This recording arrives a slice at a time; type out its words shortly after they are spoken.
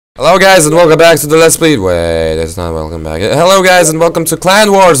Hello guys and welcome back to the Let's Play. Wait, it's not welcome back. Hello guys and welcome to Clan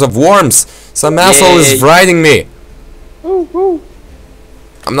Wars of Worms. Some asshole is riding me.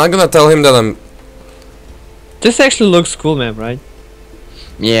 I'm not gonna tell him that I'm... This actually looks cool, man, right?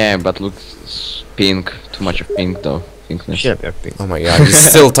 Yeah, but looks pink. Too much of pink though. Pinkness. Shut up, you're pink. Oh my god, he's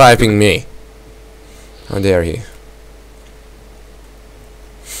still typing me. How dare he?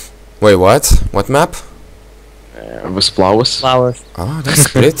 Wait, what? What map? With flowers. Flowers. Oh, that's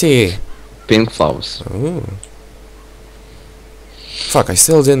pretty. Pink flowers. Ooh. Fuck, I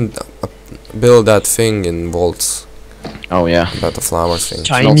still didn't build that thing in Volts. Oh yeah. About the flowers thing.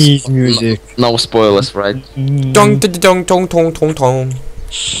 Chinese music. No spoilers, right? Dong dong dong dong dong dong.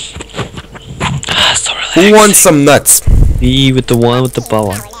 So Who wants some nuts? Me with the one with the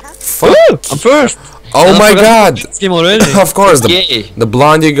power. Fuck. I'm first! Oh my god! This game already. Of course, Yay! the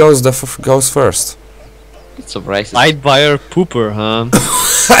blondie goes goes first. It's so racist. Light buyer pooper, huh?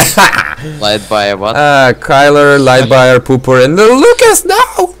 Light by a what? Kyler, Lightbuyer, Pooper, and little Lucas.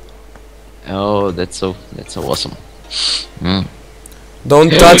 No! Oh, that's so awesome. Mm. Don't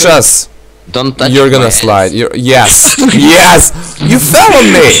touch us. Don't touch. You're my gonna ass. slide. Yes, yes. You fell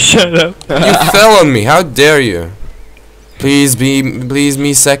on me. Shut up. You fell on me. How dare you? Please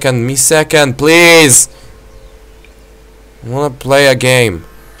me second, please. I wanna play a game.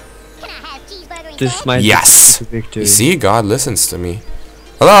 This might Yes. be victory. You see, God listens to me.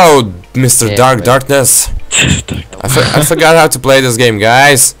 Hello, Mr. Yeah, Dark but- Darkness. I forgot how to play this game,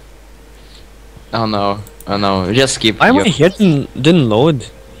 guys. Oh no! Oh no! Just skip. Why my your- head didn't load?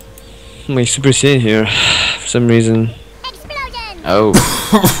 My Super Saiyan here, for some reason. Oh.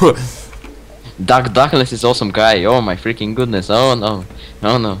 Darkness is awesome guy. Oh my freaking goodness! Oh no!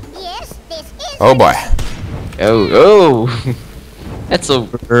 Oh no! Oh boy. Oh oh! That's so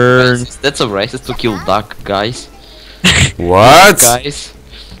Burn. racist. That's so racist to kill dark guys. What? Guys,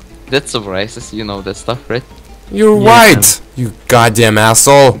 that's so racist. You know that stuff, right? You're Yeah. white. You goddamn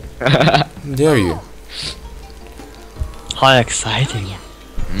asshole. How dare you? How exciting.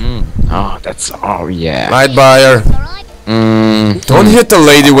 Oh, that's oh yeah. Lightbuyer. Don't hit the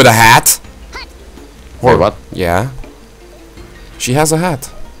lady with a hat. Or what? Yeah. She has a hat.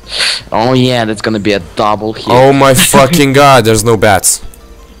 Oh yeah, that's gonna be a double hit. Oh my fucking god, there's no bats.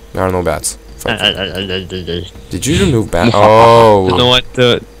 There are no bats. Fuck. Did you remove bat? Don't Oh. know what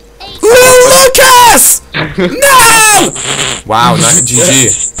the... Little Lucas! No! Wow, not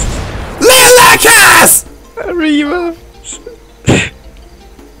GG. Little Lucas! Arriba.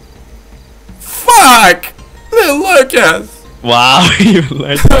 Fuck! Little Lucas! Wow, you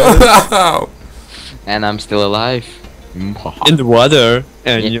like Wow. And I'm still alive. in the water,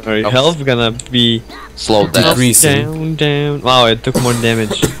 and Yeah. your health gonna be Slow down. Decreasing. down. Wow, it took more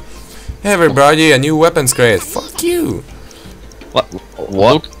damage. Hey everybody, a new weapons crate. Fuck you. What?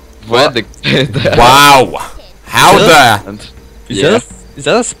 What? Where the? Wow. How the? Yeah. Is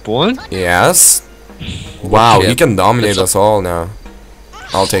that a spawn? Yes. Wow, he Shit. can dominate That's us all now.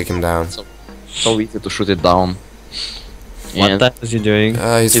 I'll take him down. So easy to shoot it down. What And the is he doing?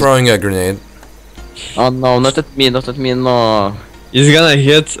 He's throwing a grenade. oh no, not at me, not at me, no. He's gonna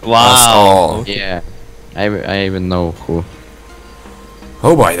hit. Us Wow. all. Yeah, I even know who.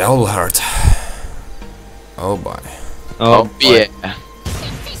 Oh boy, that will hurt. Oh boy. Oh, yeah.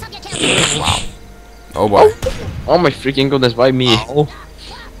 Wow. Oh boy. Oh my freaking goodness, why me? Ow.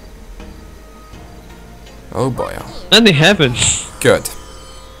 Oh boy. Nothing happened. Good.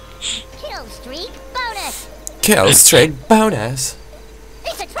 Kill streak bonus. Kill streak bonus.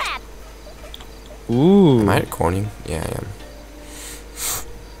 It's a trap. Ooh. Am I recording? Yeah, I am.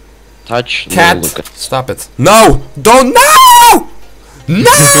 Touch. Cat! Little Lucas. Stop it. No! Don't! No! No!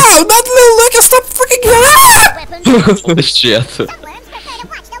 Not little Lucas! Stop freaking Weapon. Holy shit. Someone's prepared to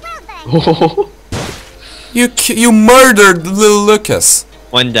watch the world then. You murdered little Lucas.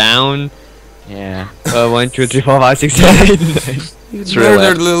 One down. Yeah. 1, 2, 3, 4, 5, 6, 7, 8, 9. You It's real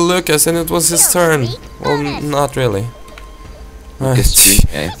murdered life. little Lucas and it was his turn. Well, not really.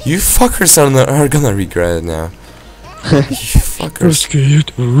 You fuckers are gonna regret it now. You fuckers.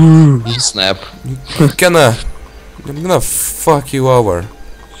 Scared. Snap. I'm gonna fuck you over.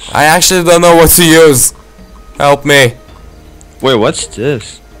 I actually don't know what to use. Help me. Wait, what's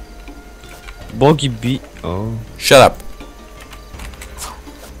this? Boggy beat. Oh. Shut up.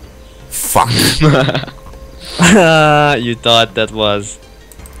 Fuck. You thought that was.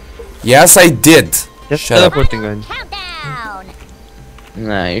 Yes, I did. Just Shut up. teleporting gun. Countdown.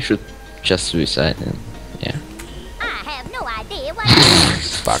 Nah, you should just suicide. And, yeah. I have no idea what.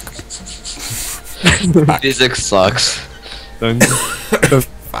 Fuck. Physics sucks. Dun.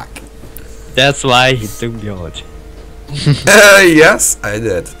 Fuck. That's why he took biology. Yes, I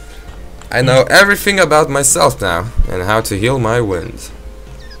did. I know everything about myself now, and how to heal my wounds.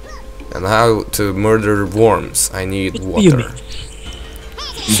 And how to murder worms. I need What do you water.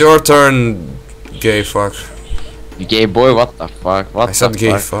 It's your turn, gay fuck. Gay boy, what the fuck? What I said the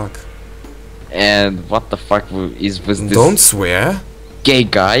gay fuck? fuck. And what the fuck is with this Don't swear. gay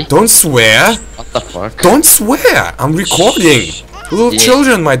guy? Don't swear. What the fuck? Don't swear. I'm recording. Little Yeah.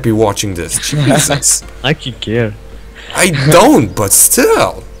 children might be watching this. Jesus. Like you care. I don't, but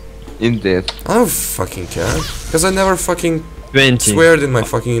still. Indeed. I don't fucking care. Because I never fucking 20. sweared in my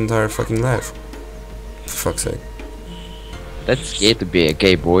fucking entire fucking life. For fuck's sake. That's gay to be a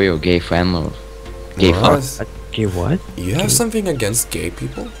gay boy or gay fan or gay fuck. What? Okay, what? You have something against gay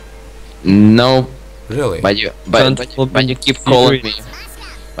people? No, Really? but you Don't but you keep calling me.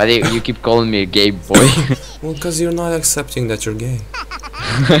 But you keep calling me a gay boy. Well, because you're not accepting that you're gay.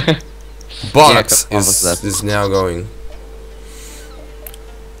 Bollocks what was that? is now going.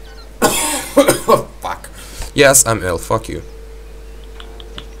 Fuck. Yes, I'm ill. Fuck you.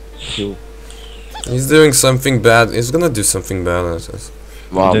 You. He's doing something bad. He's gonna do something bad at us.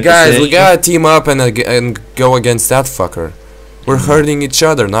 Wow. The- Guys, we Okay. gotta team up and go against that fucker. We're hurting each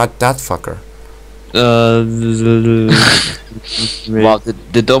other, not that fucker. Wow,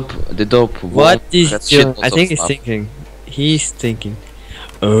 the dope. What is has doing? shitloads I of think he's stuff. thinking. He's thinking.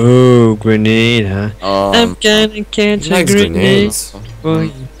 Oh, grenade, huh? I'm gonna catch He a likes grenade. grenades.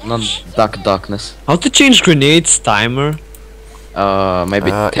 Boy. Not darkness. How to change grenades timer?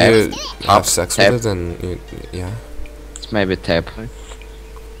 Maybe tab. You have Up, sex tab. with it and yeah. It's maybe tab.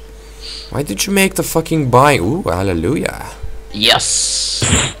 Why did you make the fucking buy? Ooh, hallelujah. Yes.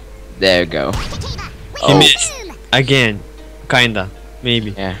 There you go. He Oh, missed. Again. Kinda.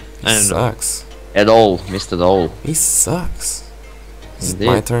 Maybe. yeah. He I don't know. sucks. At all, missed it all. He sucks. Is it Indeed.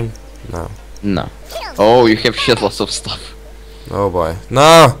 my turn? No. No. Oh, you have shitloads of stuff. Oh boy.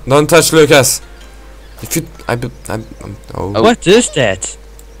 No! Don't touch Lucas! If you... oh. Oh. What is that?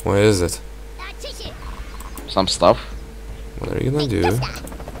 What is it? Some stuff. What are you gonna do?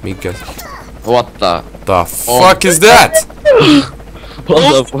 Mika. What the? The fuck is that?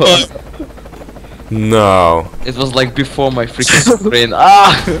 What the fuck? No. It was like before my freaking screen.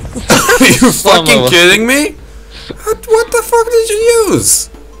 Ah! Are you fucking was- kidding me? What the fuck did you use?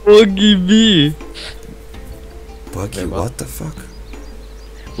 Buggy B. Buggy, what the fuck?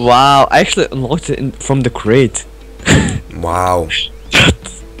 Wow, I actually unlocked it from the crate. Wow.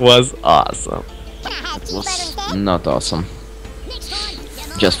 Was awesome. It was not awesome.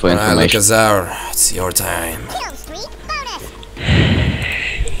 Just for Alright, information. Lucazar, it's your time.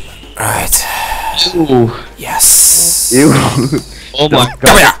 Alright. Ooh. Yes. Ew. Oh my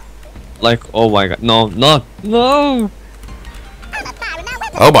Come here! Like, oh my god. No, no, no.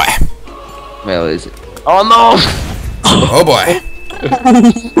 Oh boy. Well, is it? Oh no! Oh boy.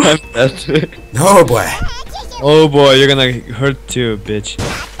 That- Oh boy. Oh boy, you're gonna hurt too, bitch.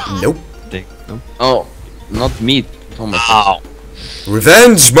 Nope. Thing. No? oh, not me. Oh my Ow.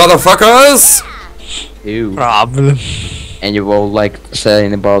 Revenge, motherfuckers! Ew. Problem. And you were like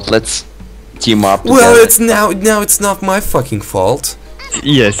saying about let's team up. Well, together. it's now it's not my fucking fault.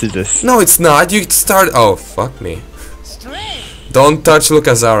 Yes, it is. No, it's not. You start. Oh, fuck me. Don't touch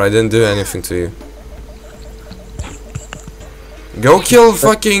Lucazar. I didn't do anything to you. Go kill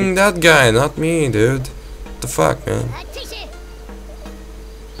fucking that guy, not me, dude. What the fuck, man? What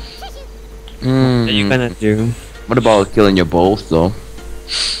are you Mm, gonna do? what about killing your balls though?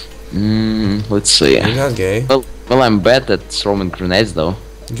 Let's see. You're not gay. Well, I'm bad at throwing grenades though.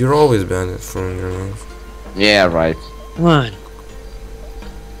 You're always banned from your mouth. Yeah, right. Come on.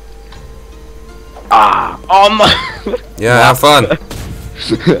 Ah! Oh no! Yeah, have fun.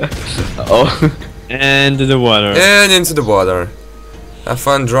 Oh. And to the water. And into the water. Have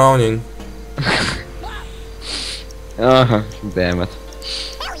fun drowning. Damn it.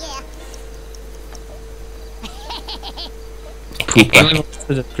 Going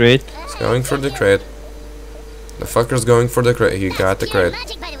to the crate. He's going for the crate. The fucker's going for the crate. He got the crate.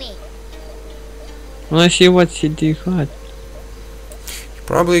 Wanna see what he did got?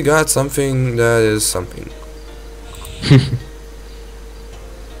 Probably got something that is something.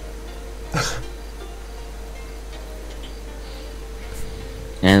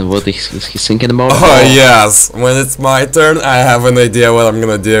 And what is he thinking about? Oh yes, when it's my turn, I have an idea what I'm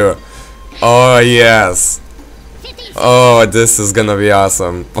gonna do. Oh yes. Oh, this is gonna be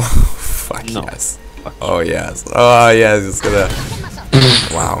awesome. Fuck No. yes. Oh yes. Oh yes, it's gonna.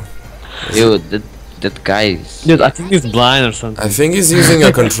 Wow. Dude, that guy is... Dude, I think he's blind or something. I think he's using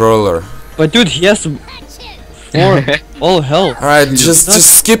a controller. But dude, he has 4 all health. All right, just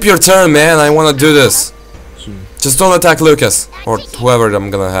skip your turn, man. I wanna do this. Just don't attack Lucas or whoever I'm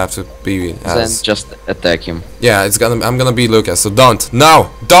gonna have to be Then as. just attack him. Yeah, I'm gonna be Lucas. So don't.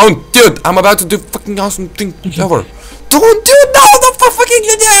 No, don't, dude. I'm about to do fucking awesome thing ever. Don't do no, fucking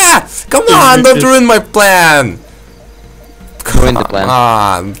yeah. Come on, don't ruin my plan. Ruin the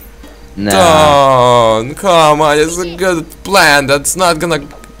plan. Come on, come on. It's a good plan. That's not gonna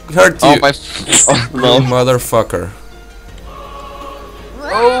hurt you. Oh my! Oh You no! motherfucker.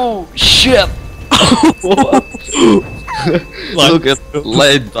 Oh shit! Look at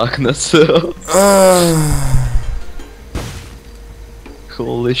light darkness.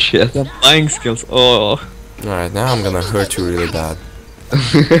 Holy shit! The flying skills. Oh. Alright, now I'm gonna hurt you really bad.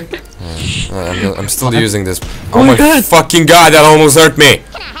 I'm still using this. Oh my God. fucking god, that almost hurt me!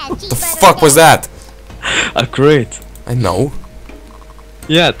 The fuck was that? A crate. I know.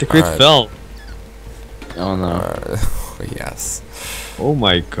 Yeah, the crate Alright. fell. Oh no! Yes. Oh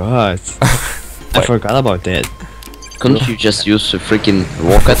my god. I forgot about that. Couldn't you just use a freaking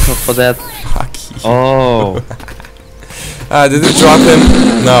rocket for that? Fuck you. Oh. Did it drop him?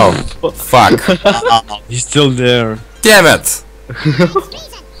 No. Fuck. He's still there. Damn it!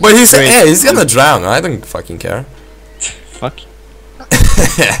 But he's Wait. hey, he's gonna drown. I don't fucking care. Fuck.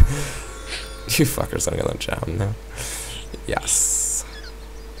 You fuckers are gonna drown now. Yes.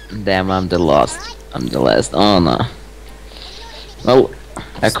 Damn, I'm the last. I'm the last. Oh no! Oh,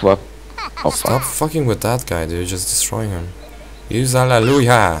 Aqua. Oh Stop fuck! fucking with that guy, dude. Just destroy him. Use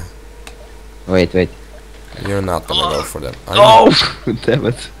Hallelujah. Wait, wait. You're not gonna go for that. Are Oh! Damn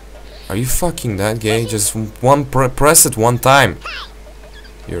it! Are you fucking that gay? Just one press it one time.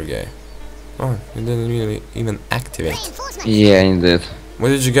 You're gay. Oh, you didn't really even activate. Yeah, indeed. What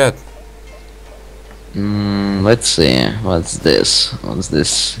did you get? Let's see. What's this? What's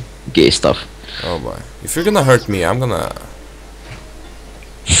this gay stuff? Oh boy. If you're gonna hurt me, I'm gonna.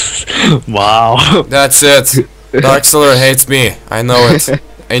 Wow. That's it. Darkseller hates me. I know it.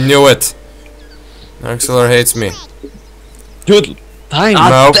 I knew it. Darkseller hates me. Dude, time.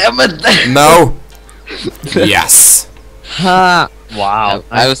 No. Damn it! No. Yes. Ha. Wow.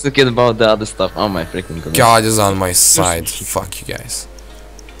 I was thinking about the other stuff. Oh my freaking goodness. God is on my side. Fuck you guys.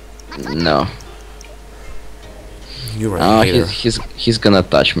 No. You're a Oh, hater. he's gonna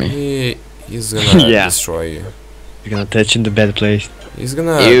touch me. He's gonna Yeah. destroy you. You're gonna touch in the bad place. He's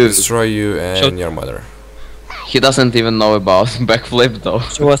gonna Ew. destroy you and Shut- your mother. He doesn't even know about backflip though.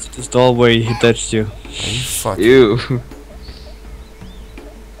 Show us the stall where he touched you. You fuck. Ew. doesn't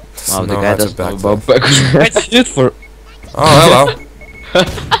Wow, the know guy how to doesn't know backflip. about backflip. What's it for? Oh, hello.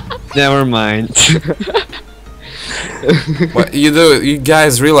 Never mind. What you do? You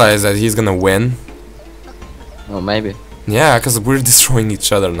guys realize that he's gonna win? Oh, maybe. Yeah, because we're destroying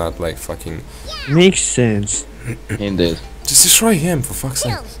each other, not like fucking. Makes sense. Indeed. Just destroy him for fuck's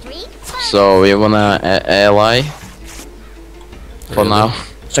sake. So we wanna ally for Really? now?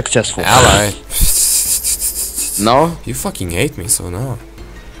 Successful. Ally. No. You fucking hate me, so no.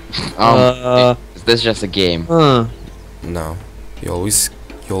 Is this just a game? No. You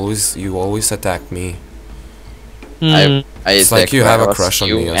always attack me. I It's like attack you have a Varos, crush on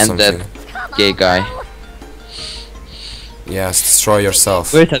you me or and something. that gay guy. Yes, destroy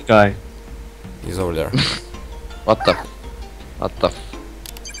yourself. Where's that guy? He's over there. What the? What the?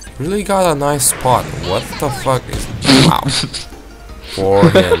 Really got a nice spot. What the fuck is? Wow. For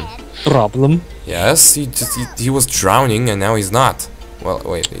him. Problem. Yes, he was drowning and now he's not. Well,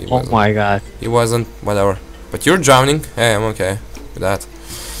 wait, he Oh wasn't. my god. He wasn't. Whatever. But you're drowning. Hey, I'm okay with that.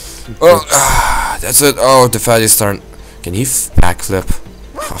 Oh, that's it. Oh, the fatty's turn. Can he backflip?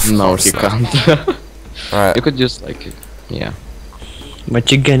 Of No, course he not. can't. Alright. You could just like, yeah.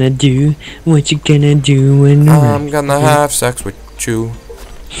 What you gonna do? What you gonna do when I'm gonna have sex with you.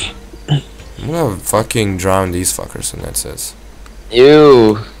 I'm gonna fucking drown these fuckers and that's it.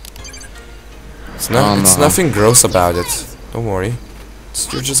 Ew. It's, no, Oh, it's no. nothing gross about it. Don't worry.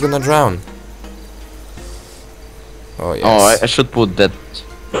 You're just gonna drown. Oh yes. Oh, I should put that.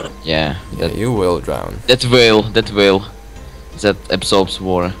 Yeah, Yeah, that you will drown. that whale that absorbs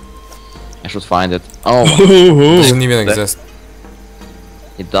water. I should find it. Oh, It doesn't even That- exist.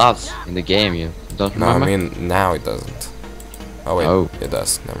 it does in the game. You don't No, I remember? mean now it doesn't. Oh wait, Oh. it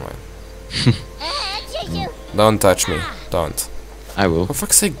does. Never mind. Don't touch me. Don't. I will. For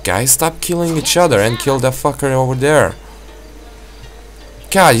fuck's sake, guys, stop killing each other and kill that fucker over there.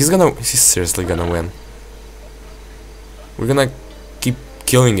 God, he's seriously gonna win. We're gonna keep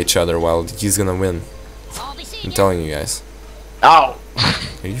killing each other while he's gonna win. I'm telling you guys. Ow!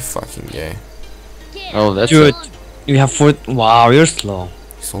 Are you fucking gay? Oh, that's Dude, you have 4. Wow, you're slow.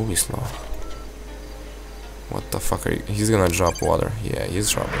 He's always slow. What the fuck are you? He's gonna drop water. Yeah, he's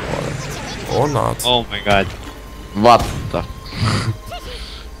dropping water. Or not. Oh my god. What the?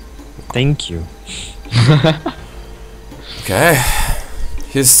 Thank you. Okay.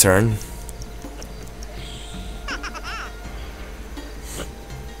 His turn.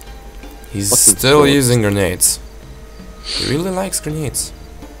 He's What's the still code? using grenades. He really likes grenades.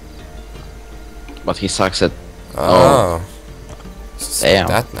 But he sucks at. Oh. So Damn.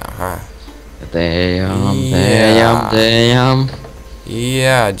 that now, huh? Damn, Yeah. damn.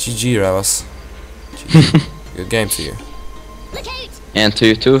 Yeah, GG, Ravas. GG. Good game to you. Look out! And to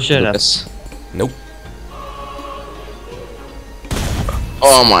you too, Shut up. Lucas. Nope.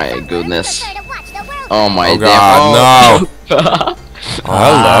 Oh my goodness. Prefer to watch the world Oh my Oh damn. god, no. no!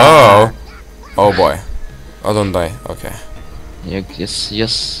 Hello! Oh boy. Oh, don't die. Okay. You're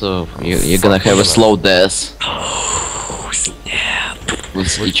gonna have a slow death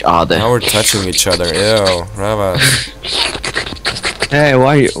with each other. Now we're touching each other. Ew, Ravas. Hey,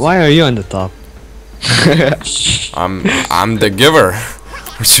 why are you on the top? I'm the giver.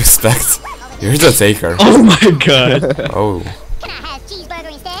 What you expect? You're the taker. Oh my god. Oh. Can I have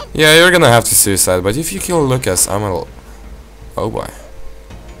cheeseburger instead? Yeah, you're gonna have to suicide, but if you kill Lucas, I'm a... Oh boy.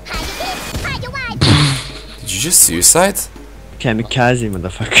 Hide your wide. Did you just suicide? Kamikaze,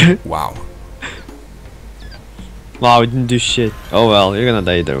 motherfucker. Wow. Wow, we didn't do shit. Oh well, you're gonna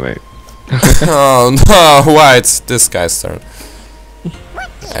die either way. Oh no, why it's this guy's turn.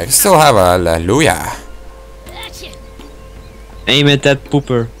 I still have a hallelujah. Aim at that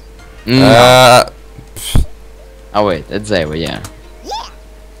pooper. Oh wait, that's Zaywa, yeah.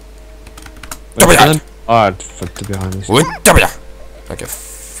 But it's not hard, to be honest. Okay,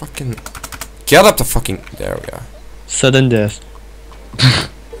 fucking... Get up the fucking... There we go. Sudden death.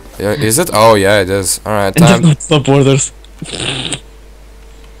 Yeah, is it? Oh yeah, it is. Alright, And time... just not stop orders.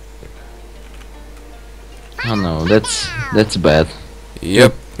 Oh no, that's bad.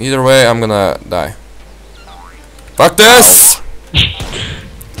 Yep, either way, I'm gonna die. Fuck this!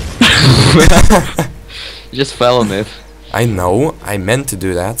 You just fell on it. I know, I meant to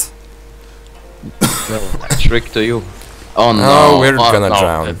do that. Trick to you. Oh no. Oh, we're oh, gonna no.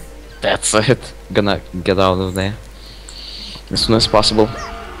 drown. That's it. Gonna get out of there as soon as possible.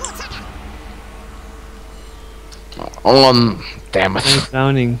 Oh, damn I'm it.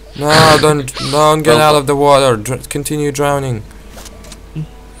 drowning. No, don't get out of the water. Continue drowning.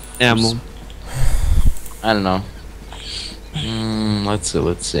 Ammo. I don't know. Let's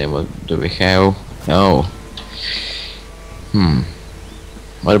see. What do we have? Oh.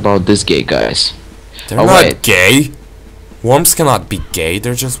 What about this gay guys? They're Oh, not wait. gay. Worms cannot be gay.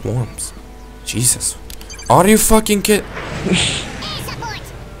 They're just worms. Jesus. Are you fucking kid? Air support.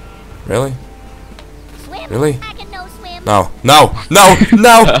 Really? Swim. Really? I can no swim. No. No. No.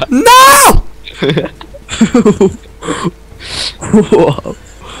 No. No. Whoa.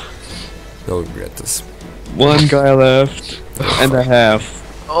 You'll regret this. One guy left. And a half.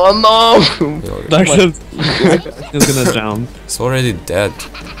 Oh no! You'll regret Dark is gonna drown. It's already dead.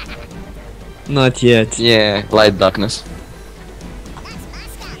 Not yet. Yeah, light darkness.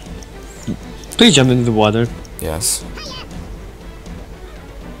 Please jump into the water. Yes.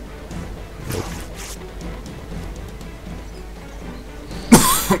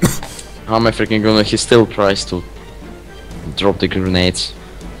 How am I freaking gonna? He still tries to drop the grenades.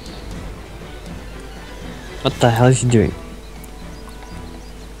 What the hell is he doing?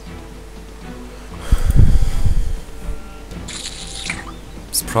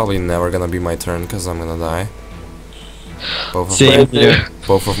 It's probably never gonna be my turn because I'm gonna die. Same here.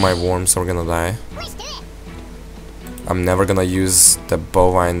 Both of my worms are gonna die. Let's do it. I'm never gonna use the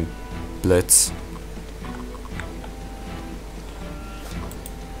bovine blitz.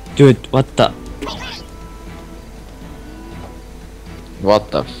 Dude, what the? What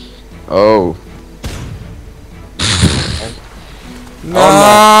the? Oh.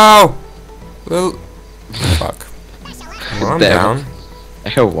 No! Well, fuck. Well, I'm Damn. down. I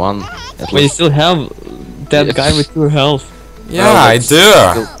have one. At Wait, you least. still have that Yes. guy with 2 health. Yeah, Well, I that's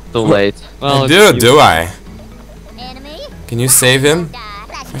do. Too late. Well, I it's do, you. do I? Enemy. Can you save him? Die.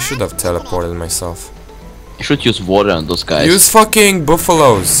 I should have teleported myself. You should use water on those guys. Use fucking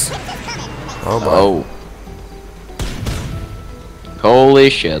buffaloes. Oh boy. Oh. Holy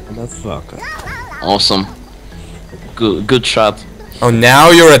shit. Motherfucker. Awesome. Good shot. Oh, now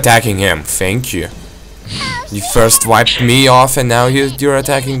you're attacking him. Thank you. You first wiped me off and now you're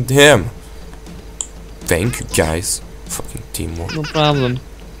attacking him. Thank you, guys. Fucking teamwork. No problem.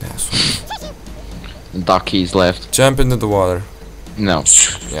 Yes. Duckies left. Jump into the water. No.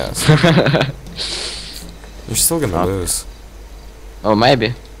 Yes. You're still gonna lose. Oh,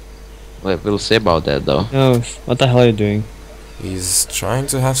 maybe. We'll see about that though. No, what the hell are you doing? He's trying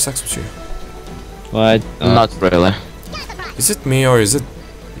to have sex with you. What? Not really. Is it me or is it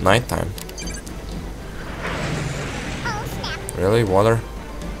nighttime? Really? Water?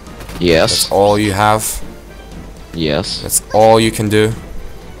 Yes. That's all you have? Yes. That's all you can do?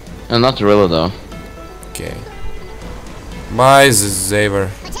 Not really though. Okay. Bye, Xaver.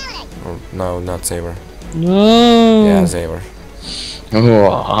 Or, no, not Xaver. No. Yeah, Xaver.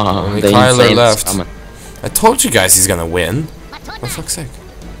 Oh, Only the Kyler insane left. scammer. I told you guys he's gonna win. For fuck's sake.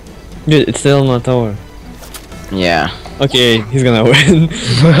 Dude, it's still not over. Yeah. Okay, he's gonna win.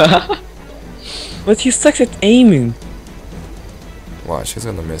 But he sucks at aiming. Watch, he's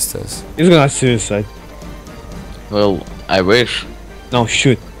gonna miss this. He's gonna suicide. Well, I wish. No,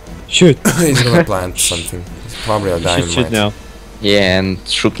 shoot. Shoot. He's gonna plant something. He's probably a Shoot dynamite. now. Yeah, and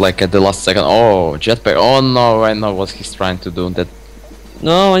shoot like at the last second. Oh, jetpack. Oh no, I know what he's trying to do. That.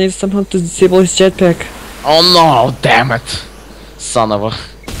 No, I need someone to disable his jetpack. Oh no! Damn it! Son of a.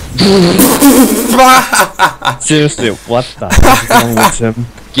 Seriously, what the heck is wrong with him?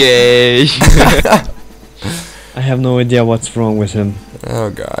 Gay. I have no idea what's wrong with him. Oh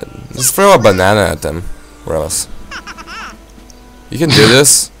god. Just throw a banana at them. Where else? You can do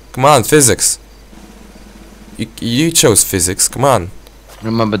this. Come on, physics. You chose physics. Come on.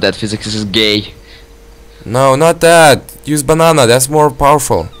 Remember that physics is gay. No, not that. Use banana. That's more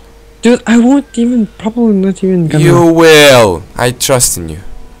powerful. Dude, I won't even, probably not even gonna... You will. I trust in you.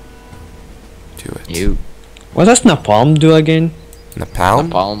 Do it. You. What does napalm do again? Napalm?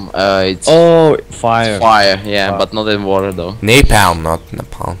 Napalm. It's Oh, fire. fire. Yeah, Fire. but not in water though. Napalm, not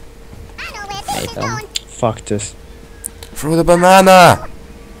napalm. Napalm. Fuck this. Throw the banana.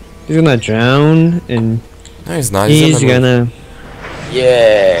 He's gonna drown and No, he's not. he's move. gonna...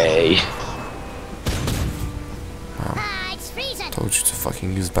 Yay. Told you to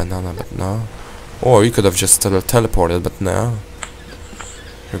fucking use banana, but no. Or you could have just teleported, but no.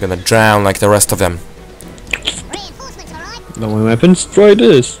 You're gonna drown like the rest of them. No one weapons, try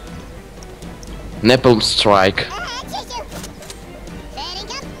this. Napalm strike.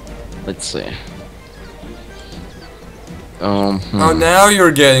 Let's see. Oh, now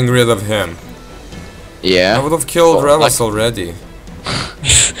you're getting rid of him. I Yeah. would have killed Oh, Relis already.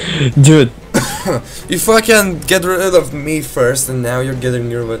 Dude, You fucking get rid of me first, and now you're getting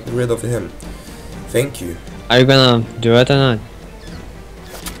rid of him. Thank you. are you gonna do it or not?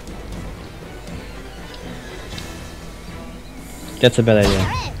 That's a bad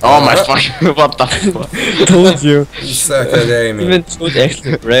idea. Oh my fuck. What the fuck? Told you. You suck at aiming. Even Toad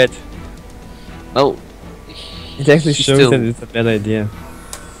actually read. Oh, It actually She's shows still- that it's a bad idea.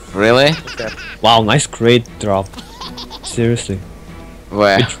 really? Wow, nice crate drop. Seriously.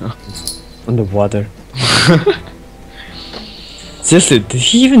 Where? On the water. Seriously, did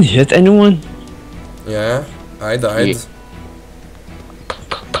he even hit anyone? Yeah, I died. Yeah.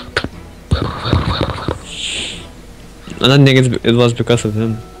 I don't think it was because of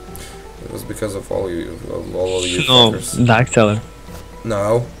him. It was because of all of you No, fuckers. Dark Teller.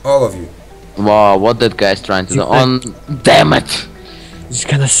 No, all of you. Wow, what that guy's trying to do? On. Damn it! He's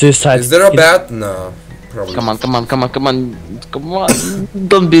gonna suicide. Is there a bat? No, probably. Come on, come on, come on, come on, come on!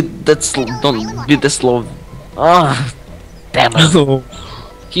 Don't be that slow. Don't be that slow. Ah, damn it! Oh,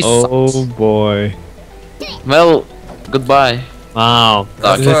 He oh sucks. boy. Well, goodbye. Wow.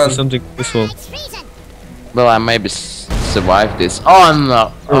 Have This is fun. something useful. Well, I maybe survive this. Oh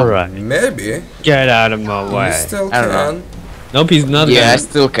no! Oh, Alright. Maybe. Get out of my You way. still I don't know. can. Nope, he's not yeah, I gonna.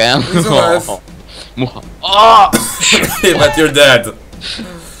 still can. He's alive. Oh! But you're dead.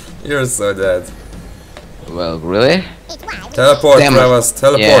 You're so dead. Well, really? Teleport, Damn it. Travis.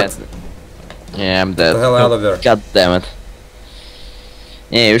 Teleport. Yeah, I'm Get dead. the hell out of there. God damn it.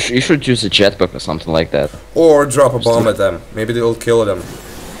 Yeah, you should use a jetpack or something like that. Or drop a bomb at them. Maybe they'll kill them.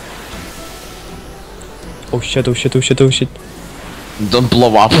 Oh shit, oh shit, oh shit, oh shit. Don't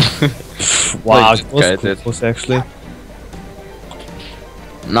blow up. Wow, Like it was guided. close actually.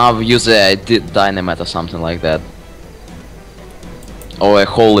 Now use a dynamite or something like that. Or a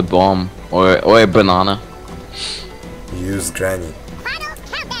holy bomb. Or a banana. Use Granny.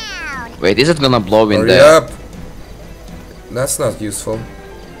 Wait, is it gonna blow in Hurry there? up. That's not useful.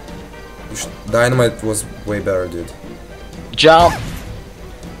 Dynamite was way better, dude. Jump!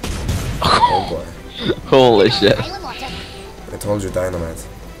 Oh boy. Holy shit. I told you dynamite.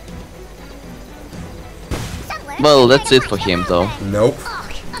 Well, that's it for him though. Nope.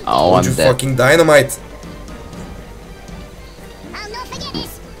 Oh, Told I'm you dead. fucking dynamite.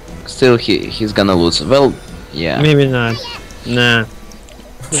 Still, he's gonna lose. Well, yeah. Maybe not. Nah.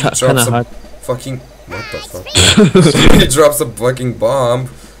 He It's drops kinda a hot. fucking. What the fuck? He drops a fucking bomb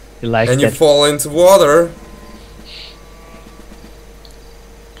He likes and you that. fall into water.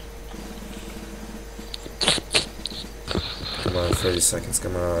 30 seconds.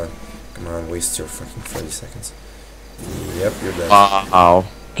 Come on. Come on, waste your fucking 30 seconds. Yep, you're dead. Wow.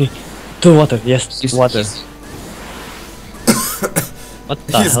 To water, yes, He's- water. he's- What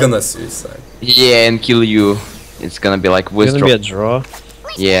the He's hell? gonna suicide. Yeah, and kill you. It's gonna be like It's gonna withdraw. be a draw.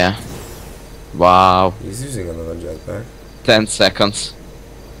 Yeah. Wow. He's using another jetpack. 10 seconds.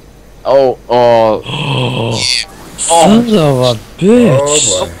 Oh, oh. Son of a bitch!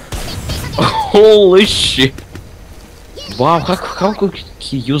 Oh boy. Holy shit. Wow, how could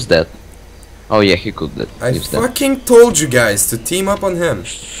he use that? Oh yeah, he could I use that. fucking told you guys to team up on him.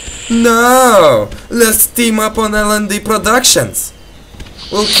 No! Let's team up on LND Productions.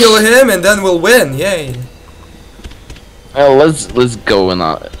 We'll kill him and then we'll win. Yay. Well, let's go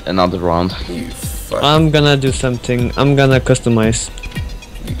another round. You fucking, I'm gonna do something. I'm gonna customize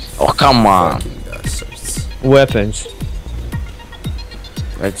Oh come on. fucking bastards. weapons.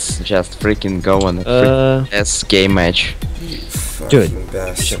 Let's just freaking go on a Uh, freaking game match. You Do it. fucking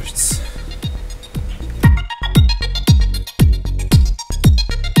bastards.